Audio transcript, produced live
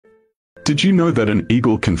Did you know that an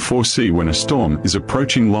eagle can foresee when a storm is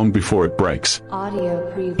approaching long before it breaks?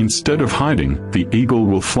 Audio preview. Instead of hiding, the eagle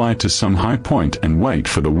will fly to some high point and wait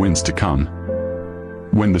for the winds to come.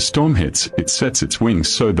 When the storm hits, it sets its wings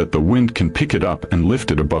so that the wind can pick it up and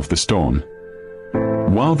lift it above the storm.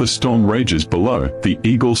 While the storm rages below, the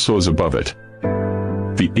eagle soars above it.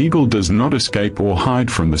 The eagle does not escape or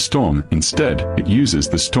hide from the storm. Instead, it uses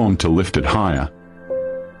the storm to lift it higher.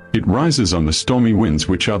 It rises on the stormy winds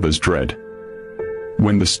which others dread.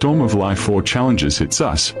 When the storm of life or challenges hits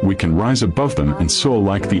us, we can rise above them and soar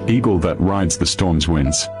like the eagle that rides the storm's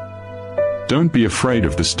winds. Don't be afraid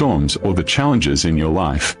of the storms or the challenges in your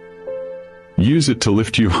life. Use it to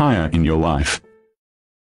lift you higher in your life.